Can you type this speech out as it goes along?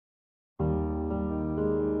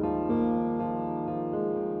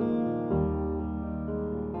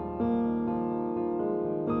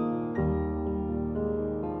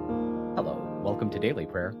Daily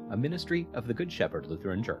Prayer, a ministry of the Good Shepherd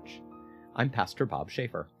Lutheran Church. I'm Pastor Bob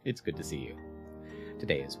Schaefer. It's good to see you.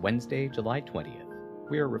 Today is Wednesday, July 20th.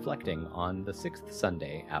 We are reflecting on the 6th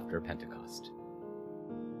Sunday after Pentecost.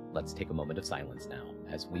 Let's take a moment of silence now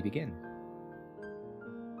as we begin.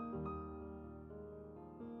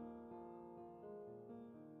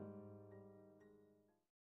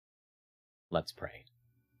 Let's pray.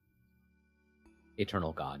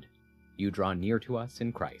 Eternal God, you draw near to us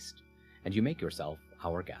in Christ, and you make yourself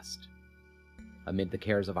our guest. Amid the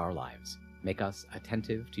cares of our lives, make us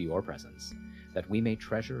attentive to your presence, that we may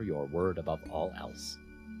treasure your word above all else.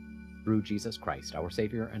 Through Jesus Christ, our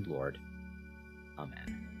Savior and Lord.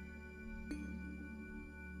 Amen.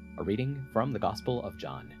 A reading from the Gospel of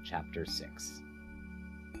John, chapter 6.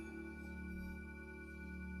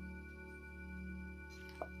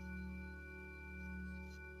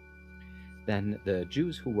 Then the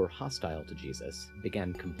Jews who were hostile to Jesus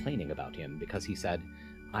began complaining about him because he said,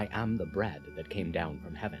 "I am the bread that came down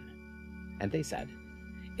from heaven." And they said,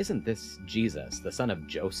 "Isn't this Jesus, the son of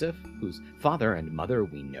Joseph, whose father and mother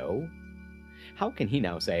we know? How can he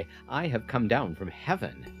now say, 'I have come down from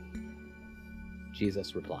heaven'?"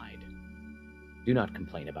 Jesus replied, "Do not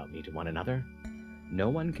complain about me to one another. No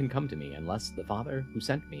one can come to me unless the Father who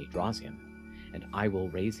sent me draws him, and I will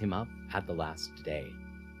raise him up at the last day.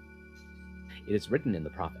 It is written in the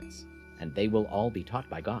prophets, and they will all be taught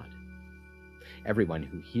by God. Everyone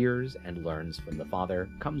who hears and learns from the Father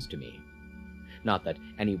comes to me. Not that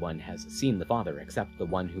anyone has seen the Father except the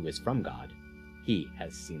one who is from God. He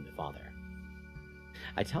has seen the Father.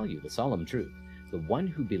 I tell you the solemn truth, the one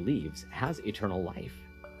who believes has eternal life.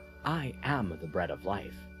 I am the bread of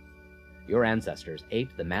life. Your ancestors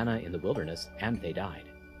ate the manna in the wilderness, and they died.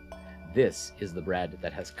 This is the bread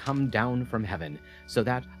that has come down from heaven, so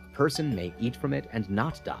that a person may eat from it and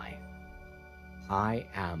not die. I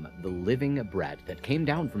am the living bread that came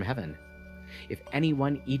down from heaven. If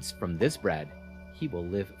anyone eats from this bread, he will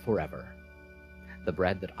live forever. The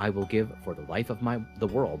bread that I will give for the life of the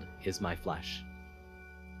world is my flesh."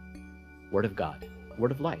 Word of God,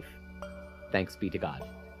 word of life. Thanks be to God.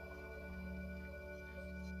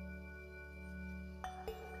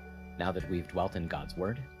 Now that we've dwelt in God's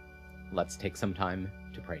word, let's take some time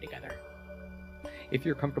to pray together. If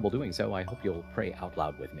you're comfortable doing so, I hope you'll pray out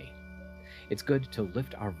loud with me. It's good to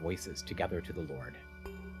lift our voices together to the Lord.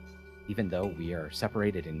 Even though we are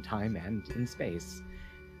separated in time and in space,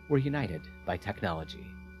 we're united by technology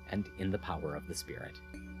and in the power of the Spirit.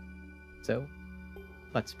 So,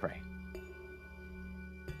 let's pray.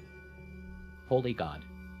 Holy God,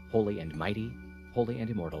 holy and mighty, holy and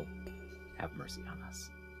immortal, have mercy on us.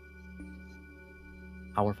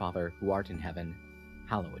 Our Father, who art in heaven,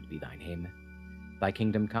 hallowed be thy name. Thy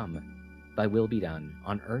kingdom come, thy will be done,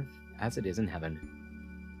 on earth as it is in heaven.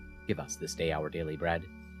 Give us this day our daily bread,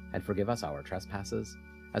 and forgive us our trespasses,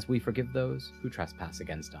 as we forgive those who trespass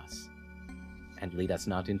against us. And lead us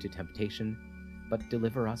not into temptation, but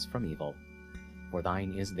deliver us from evil. For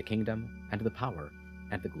thine is the kingdom, and the power,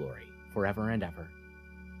 and the glory, forever and ever.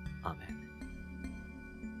 Amen.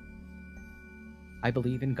 I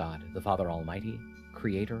believe in God, the Father Almighty,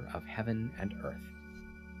 creator of heaven and earth.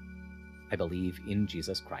 I believe in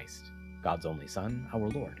Jesus Christ, God's only Son, our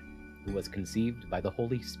Lord, who was conceived by the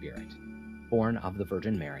Holy Spirit, born of the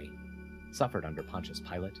Virgin Mary, suffered under Pontius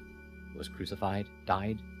Pilate, was crucified,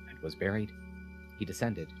 died, and was buried. He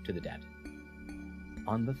descended to the dead.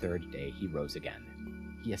 On the third day he rose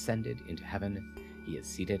again. He ascended into heaven. He is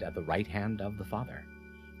seated at the right hand of the Father,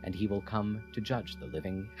 and he will come to judge the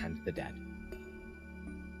living and the dead.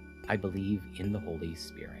 I believe in the Holy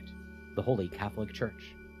Spirit, the Holy Catholic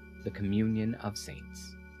Church, the communion of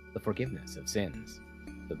saints, the forgiveness of sins,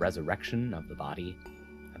 the resurrection of the body,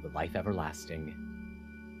 and the life everlasting.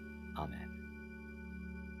 Amen.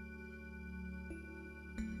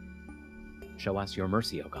 Show us your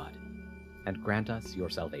mercy, O God, and grant us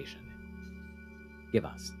your salvation. Give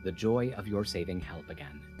us the joy of your saving help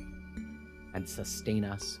again, and sustain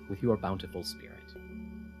us with your bountiful Spirit.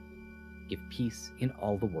 Give peace in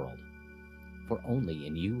all the world, for only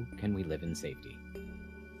in you can we live in safety.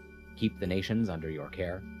 Keep the nations under your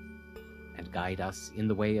care, and guide us in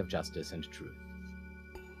the way of justice and truth.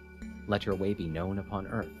 Let your way be known upon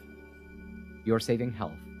earth, your saving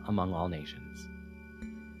health among all nations.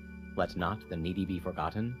 Let not the needy be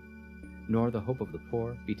forgotten, nor the hope of the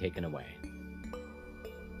poor be taken away.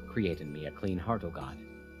 Create in me a clean heart, O God,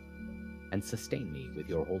 and sustain me with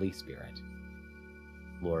your Holy Spirit.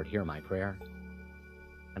 Lord, hear my prayer,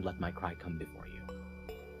 and let my cry come before you.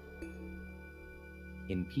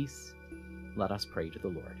 In peace, let us pray to the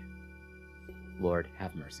Lord. Lord,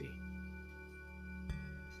 have mercy.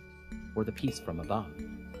 for the peace from above,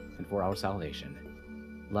 and for our salvation,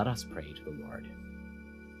 let us pray to the Lord.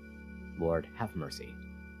 Lord, have mercy.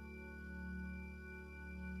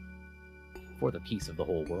 For the peace of the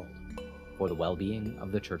whole world, for the well-being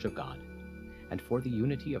of the Church of God, and for the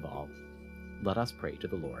unity of all, let us pray to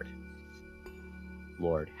the Lord.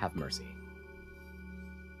 Lord, have mercy.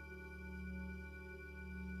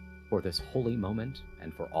 For this holy moment,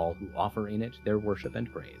 and for all who offer in it their worship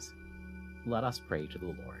and praise, let us pray to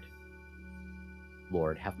the Lord.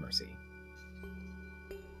 Lord, have mercy.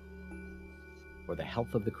 For the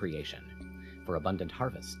health of the creation, for abundant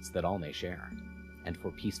harvests that all may share, and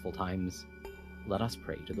for peaceful times, let us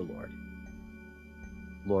pray to the Lord.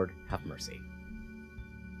 Lord, have mercy.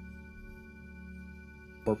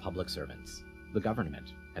 For public servants, the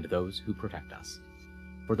government, and those who protect us,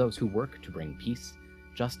 for those who work to bring peace,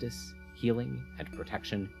 justice, healing, and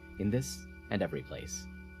protection in this and every place,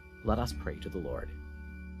 let us pray to the Lord.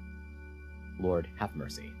 Lord, have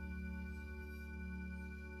mercy.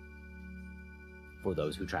 For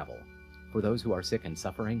those who travel, for those who are sick and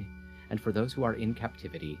suffering, and for those who are in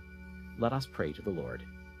captivity, let us pray to the Lord.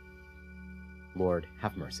 Lord,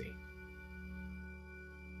 have mercy.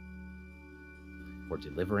 For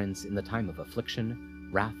deliverance in the time of affliction,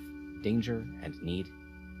 wrath, danger, and need,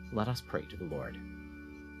 let us pray to the Lord.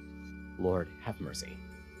 Lord, have mercy.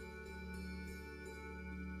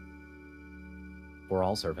 For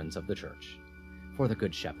all servants of the Church, for the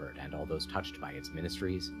Good Shepherd and all those touched by its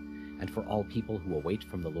ministries, and for all people who await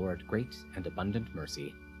from the Lord great and abundant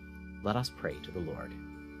mercy, let us pray to the Lord.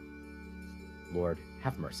 Lord,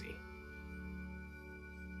 have mercy.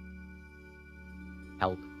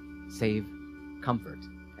 Help, save, comfort,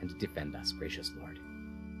 and defend us, gracious Lord.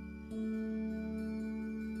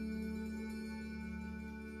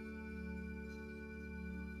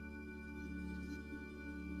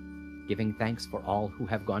 Giving thanks for all who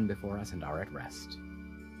have gone before us and are at rest,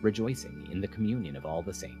 rejoicing in the communion of all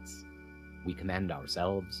the saints, we commend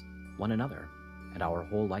ourselves, one another, and our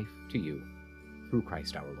whole life to you, through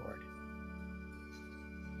Christ our Lord.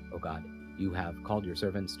 O God, you have called your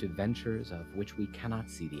servants to ventures of which we cannot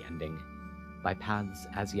see the ending, by paths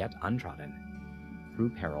as yet untrodden, through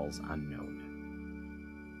perils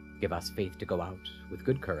unknown. Give us faith to go out with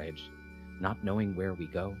good courage, not knowing where we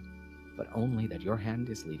go, but only that your hand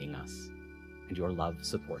is leading us, and your love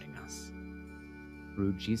supporting us.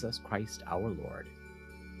 Through Jesus Christ our Lord.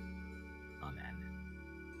 Amen.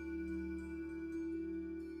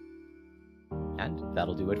 And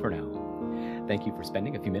that'll do it for now. Thank you for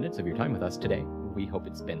spending a few minutes of your time with us today. We hope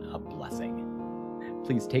it's been a blessing.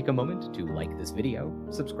 Please take a moment to like this video,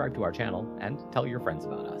 subscribe to our channel, and tell your friends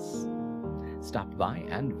about us. Stop by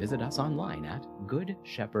and visit us online at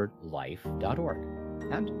goodshepherdlife.org.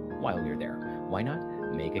 And while you're there, why not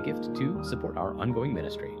make a gift to support our ongoing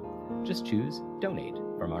ministry? Just choose Donate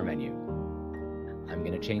from our menu. I'm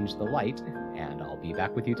going to change the light, and I'll be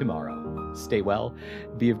back with you tomorrow. Stay well,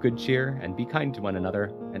 be of good cheer, and be kind to one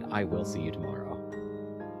another, and I will see you tomorrow.